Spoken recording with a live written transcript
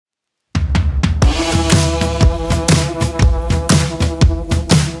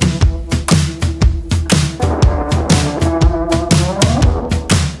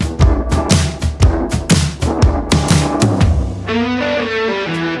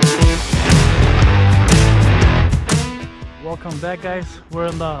Welcome back, guys. We're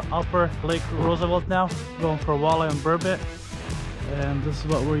in the upper Lake Roosevelt now, going for walleye and burbot, and this is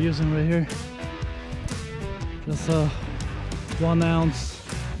what we're using right here. Just a 1 ounce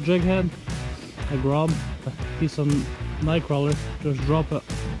jig head, a grub, a piece of night crawler. Just drop it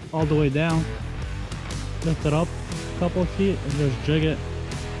all the way down, lift it up a couple of feet, and just jig it,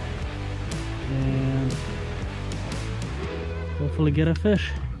 and hopefully get a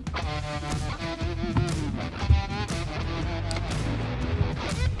fish.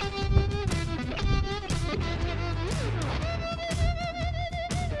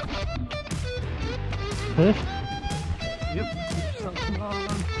 Fish? Yep. Something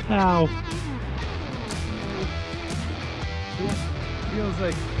on. Ow. Feels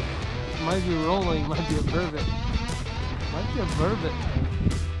like it might be rolling, might be a burbot. Might be a burbot.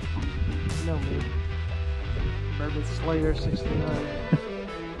 You know me. Burbot Slayer 69.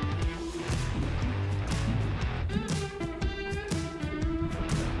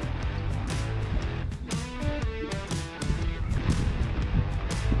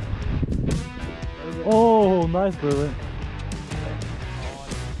 Oh, nice burbot.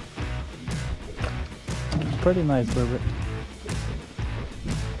 Pretty nice burbot.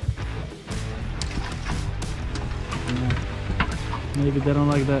 Yeah. Maybe they don't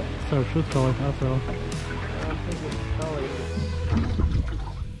like that chartreuse color after all. I don't think it's color.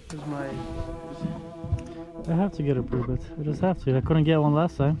 Here's my. I have to get a burbot. I just have to. I couldn't get one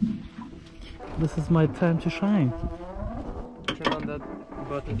last time. This is my time to shine. Turn on that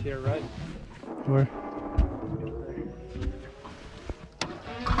button to your right. Where?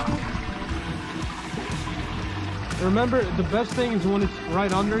 Remember, the best thing is when it's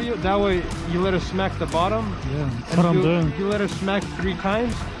right under you. That way, you let it smack the bottom. Yeah, that's what I'm doing. You let it smack 3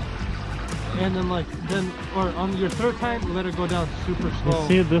 times, and then or on your 3rd time, let it go down super slow. You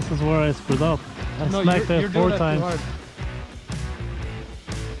see, this is where I screwed up. I smacked it 4 times.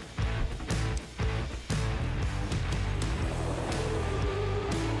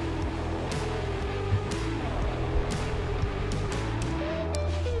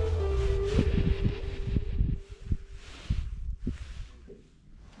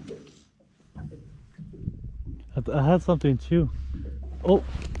 I had something too. Oh,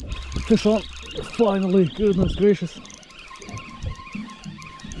 fish on! Finally, goodness gracious!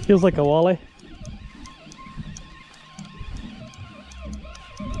 Feels like a walleye.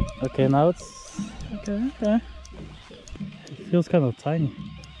 Okay, now it's okay. It feels kind of tiny.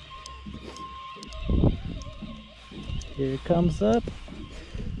 Here it comes up.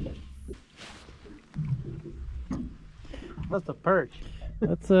 That's a perch.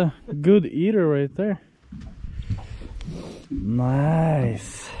 That's a good eater right there.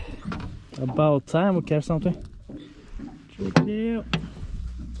 Nice. About time we catch something. Check it out.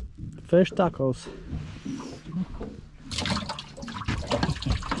 Fish tacos.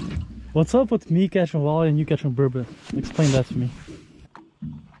 What's up with me catching walleye and you catching burbot? Explain that to me.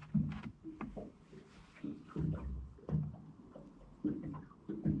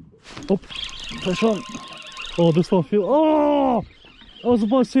 Oh, fish on. Oh, this one feels. Oh! I was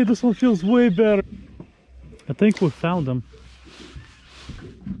about to say this one feels way better. I think we found them.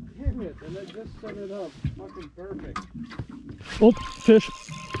 Damn it, and I just set it up. Fucking perfect. Oh, fish.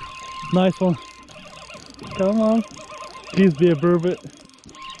 Nice one. Come on. Please be a burbot.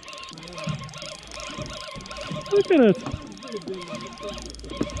 Look at it.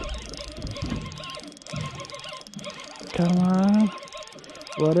 Come on.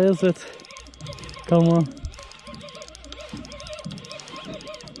 What is it? Come on.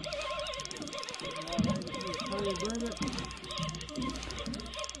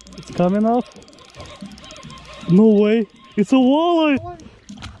 It's coming up. No way. It's a walleye.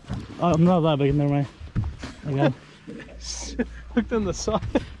 I'm not that big, never mind. I got it. Looked on the side.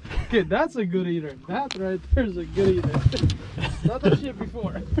 Okay, that's a good eater. That right there's a good eater. Not that shit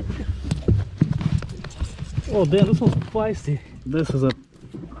before. Oh damn, this one's feisty. This is a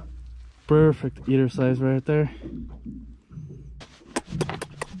perfect eater size right there.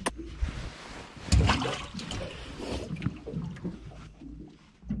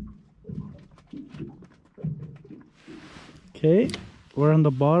 Okay, we're on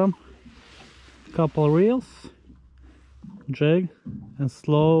the bottom. Couple reels, jig, and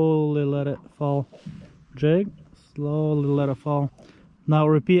slowly let it fall. Jig, slowly let it fall. Now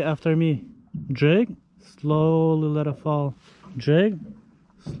repeat after me. Jig, slowly let it fall. Jig,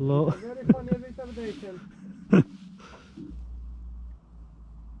 slow. Very funny retardation.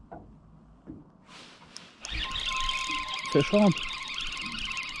 Fish on.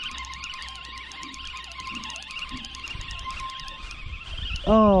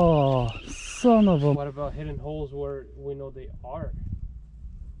 Oh, Son of a... What about hidden holes where we know they are?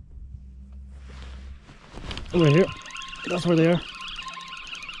 Right here. That's where they are.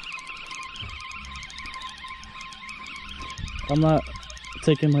 I'm not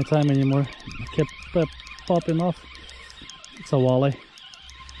taking my time anymore. I kept popping off. It's a walleye.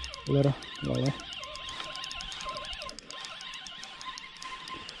 Little walleye.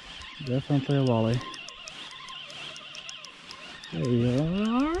 Definitely a walleye. There we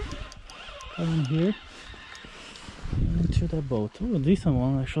are. Come here. Into the boat. Oh, a decent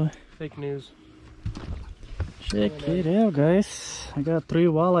one actually. Fake news. Check it out, guys. I got 3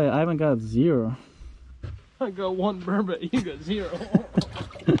 walleye. I haven't got 0. I got 1 burbot. You got 0. 3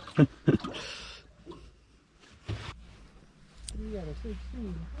 out of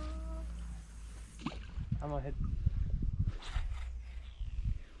 16. I'm gonna hit.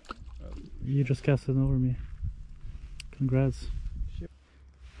 You just cast it over me. Congrats. Shit.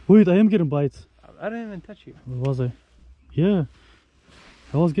 Wait, I am getting bites. I didn't even touch you. Where was I? Yeah.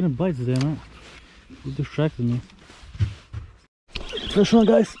 I was getting bites, damn it. You distracted me. First one,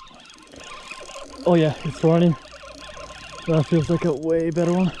 guys. Oh yeah, it's running. That feels like a way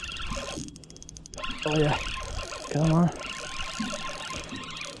better one. Oh yeah. Come on.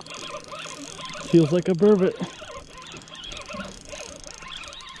 Feels like a burbot.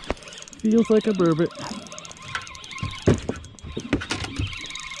 Feels like a burbot.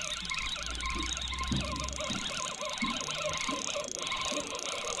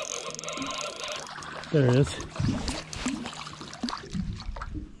 There it is.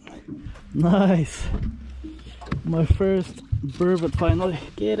 Nice. My first burbot finally.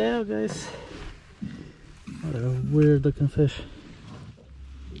 Get out, guys. What a weird looking fish.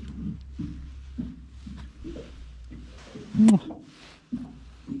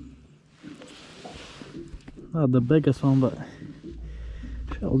 Not the biggest one, but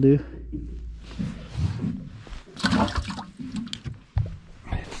shall do.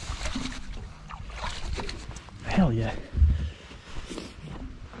 Hell yeah.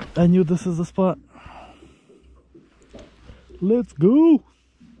 I knew this is the spot. Let's go.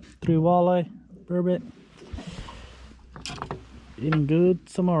 3 walleye, burbot. Eating good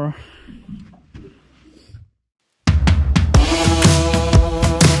tomorrow.